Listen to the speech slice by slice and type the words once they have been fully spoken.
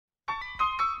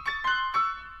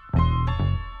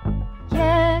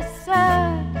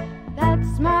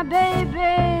my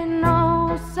baby,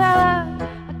 no sir,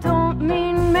 I don't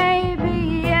mean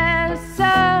maybe, yes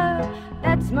sir,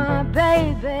 that's my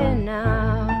baby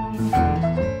now.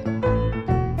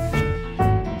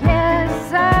 Yes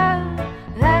sir,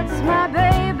 that's my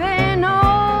baby,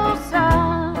 no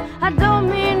sir, I don't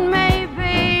mean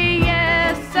maybe,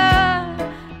 yes sir,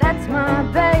 that's my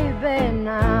baby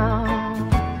now.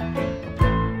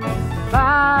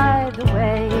 By the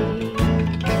way,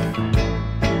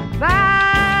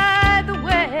 by the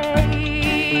way,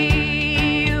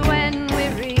 when we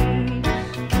reach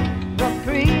the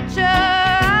preacher,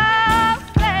 I'll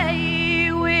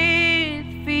play with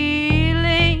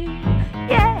feeling.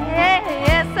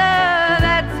 Yes, sir,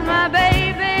 that's my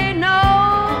baby. No,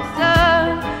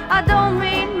 sir, I don't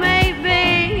mean maybe.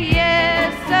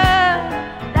 Yes, sir,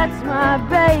 that's my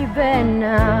baby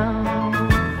now.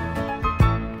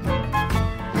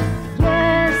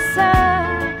 Yes, sir,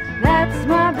 that's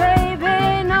my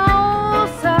baby. No,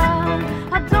 sir,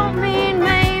 I don't mean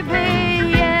maybe.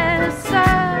 Yes,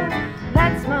 sir,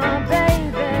 that's my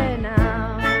baby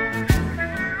now.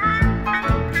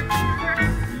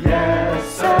 Yes,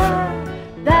 sir,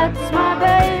 that's my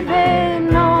baby.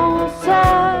 No,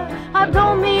 sir, I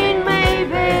don't mean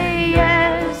maybe.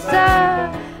 Yes,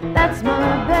 sir, that's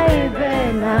my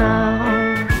baby now.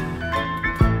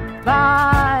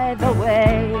 By the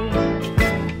way,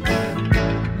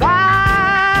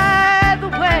 by the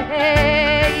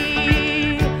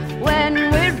way, when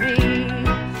we reach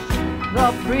the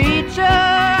preacher,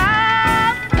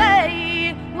 I'll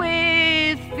play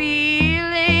with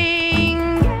feeling.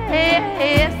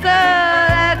 Yes, sir,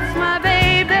 that's my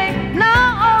baby. No,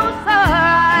 sir, I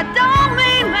don't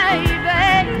mean maybe.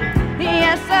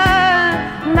 Yes, sir,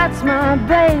 that's my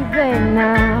baby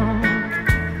now.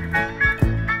 Yes,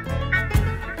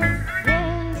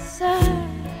 sir,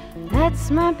 that's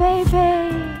my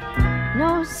baby.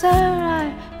 No,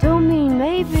 sir, I don't mean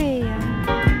maybe.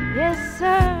 Yes,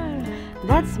 sir,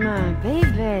 that's my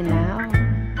baby now.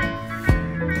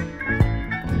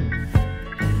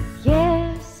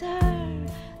 Yes, sir,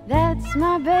 that's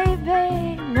my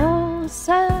baby. No,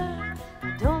 sir, I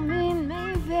don't mean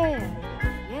maybe.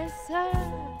 Yes, sir,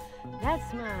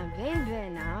 that's my baby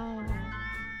now.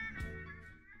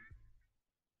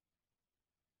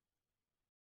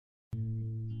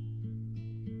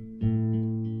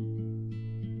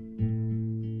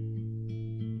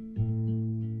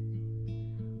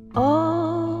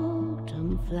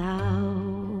 Autumn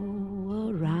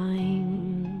flower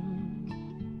rhyme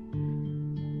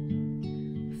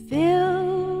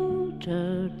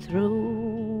filtered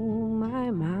through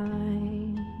my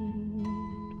mind,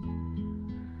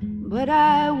 but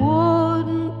I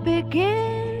wouldn't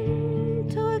begin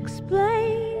to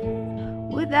explain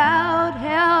without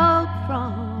help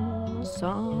from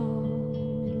song.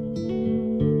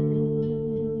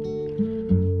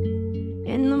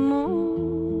 In the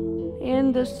moon,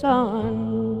 in the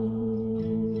sun,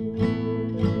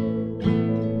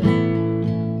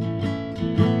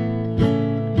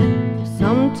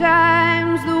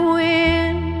 sometimes the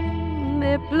wind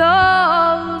that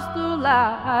blows through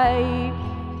life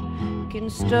can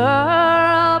stir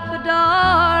up the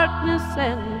darkness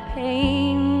and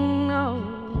pain. Oh,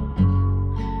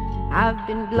 I've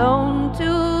been blown to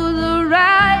the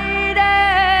right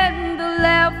and the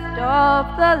left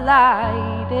of the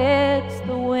light. It's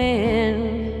the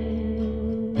wind,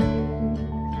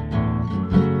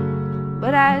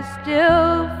 but I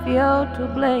still feel to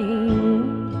blame.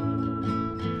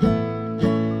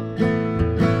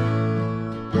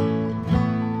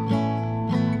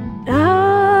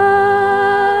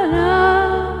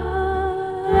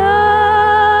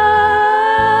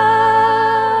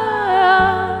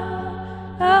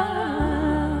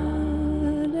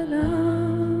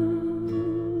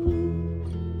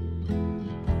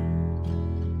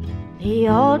 The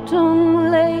autumn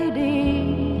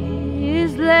lady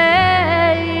is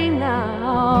laying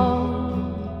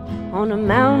now on a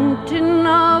mountain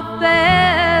of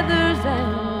feathers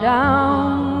and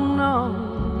down. Oh,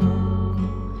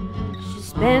 she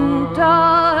spent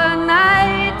all her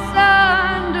nights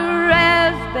under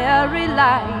raspberry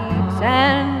lights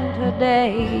and her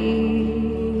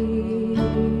days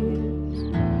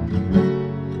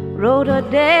wrote her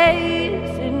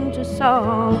days into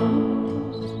songs.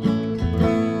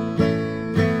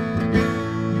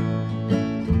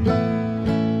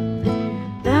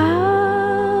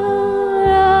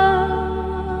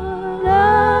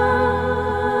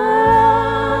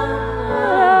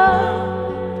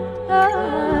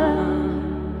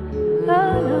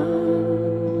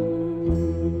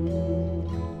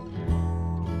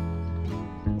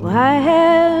 Why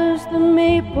has the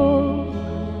maple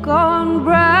gone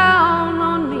brown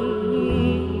on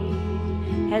me?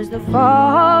 Has the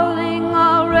falling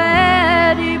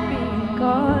already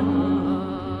begun?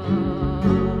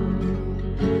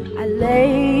 I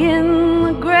lay in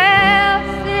the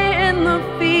grass in the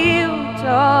fields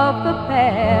of the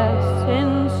past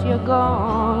since you're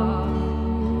gone.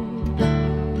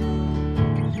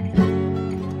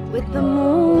 With the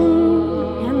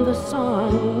moon and the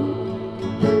sun,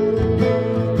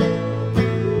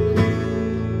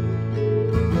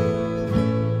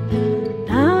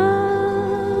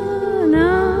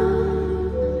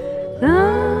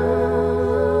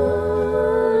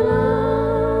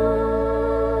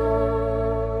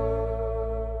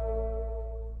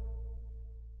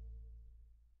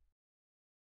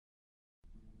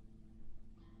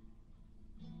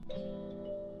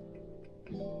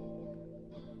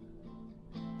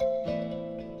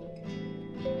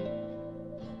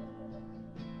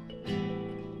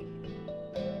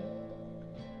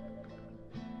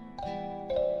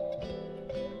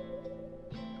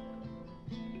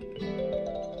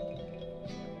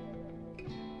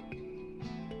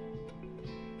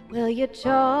 well, your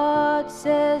chart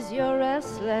says you're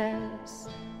restless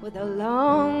with a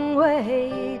long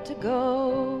way to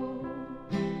go.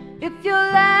 If your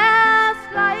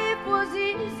last life was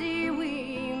easy,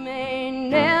 we may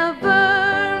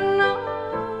never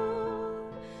know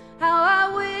how I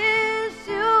wish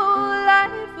you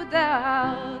life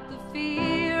without the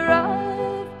fear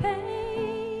of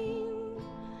pain.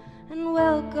 And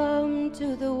welcome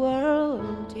to the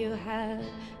world, you have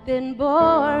been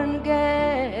born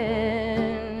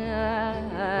again.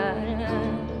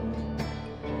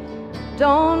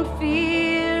 Don't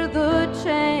fear the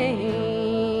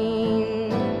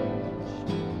change.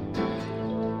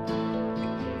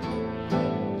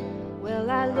 Well,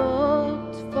 I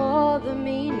looked for the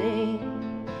meaning,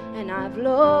 and I've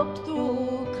looked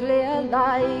through clear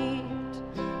light,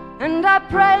 and I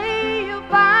pray you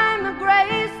find the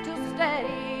grace to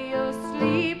stay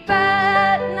asleep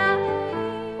at night.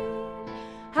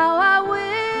 How I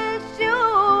wish you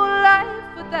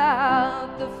life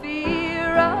without the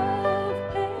fear of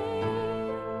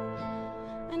pain.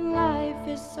 And life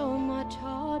is so much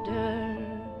harder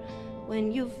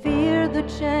when you fear the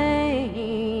change.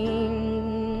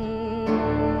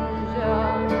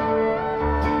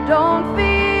 Don't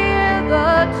fear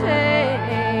the change.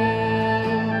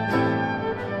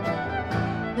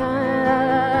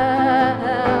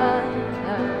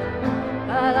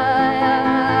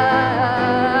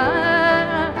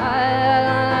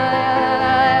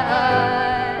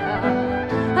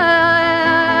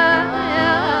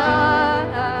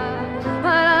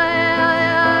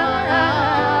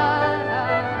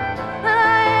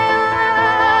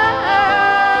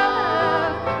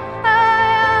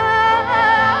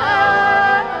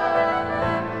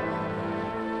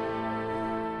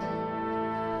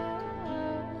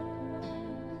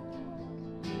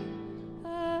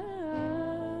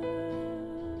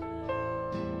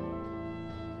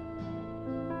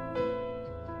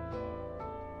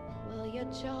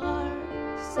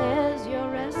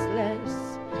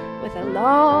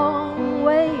 Long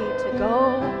way to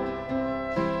go.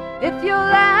 If your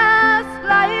last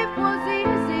life was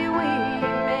easy, we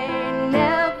may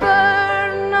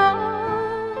never know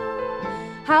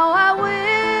how I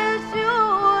wish you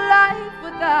life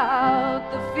without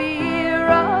the fear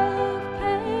of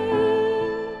pain.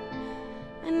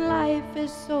 And life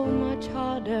is so much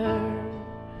harder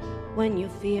when you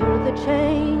fear the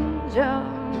change.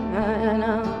 Don't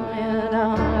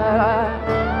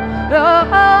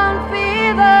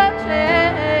fear the change.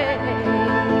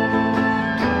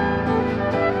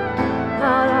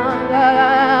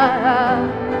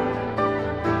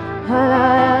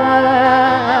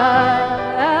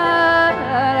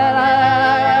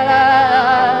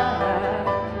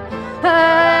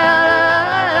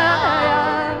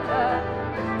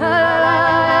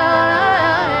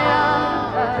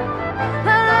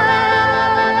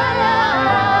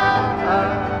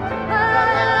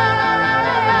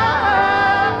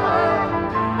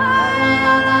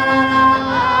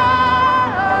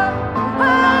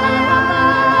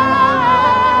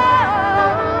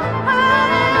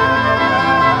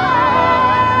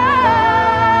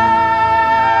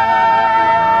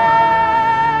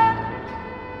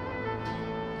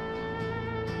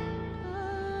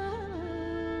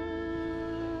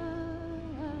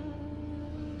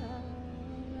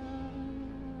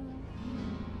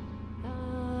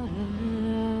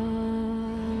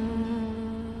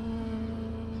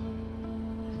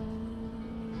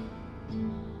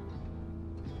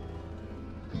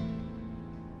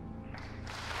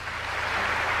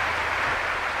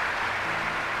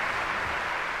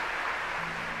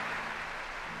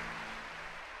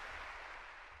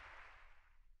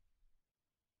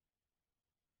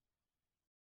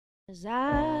 As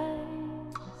I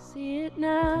see it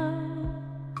now,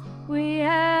 we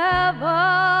have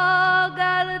all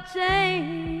got a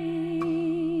change.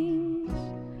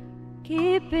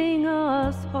 Keeping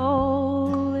us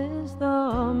whole is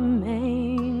the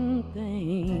main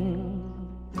thing.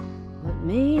 But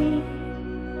me,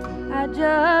 I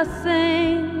just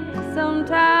sing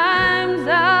sometimes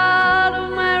out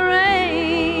of my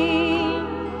range,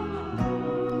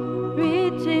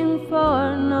 reaching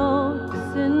for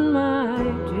notes in my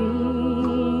dreams.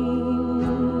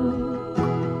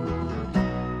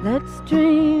 Let's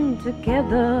dream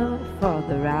together for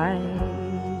the ride.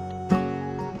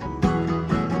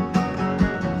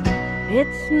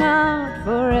 It's not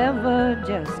forever,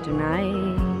 just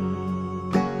tonight.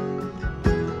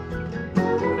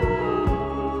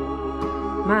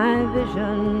 My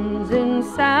visions in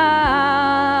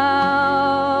sound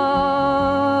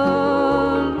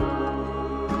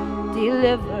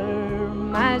deliver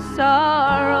my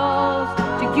sorrows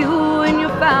to you, and you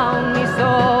found me. So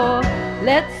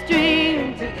let's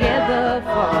dream together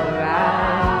for the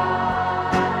ride.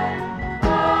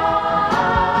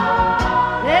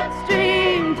 Let's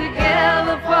dream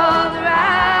together for the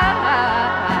ride.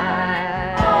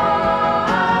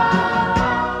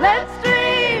 Let's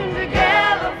dream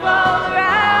together for the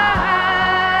ride.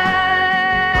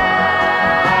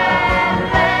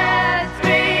 Let's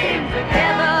dream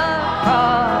together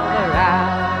for the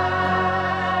ride.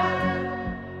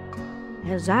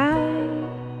 As I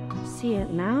see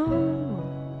it now,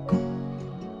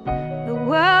 the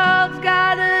world's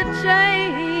gotta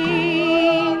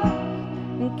change,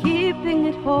 and keeping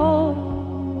it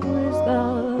whole is the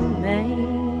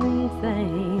main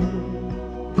thing.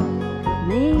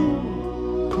 Me,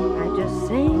 I just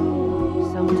sing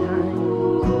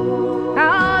sometimes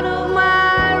out of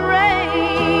my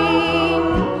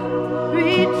range,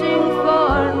 reaching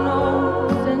for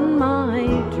notes in my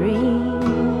dreams.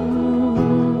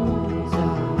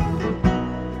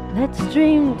 Let's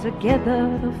dream together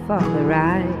for the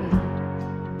ride.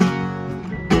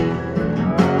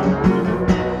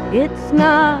 It's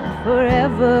not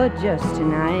forever, just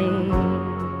tonight.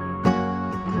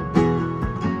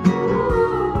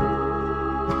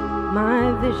 My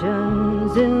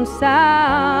visions in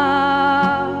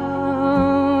sound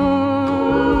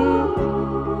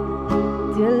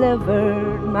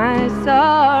delivered my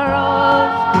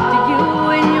sorrows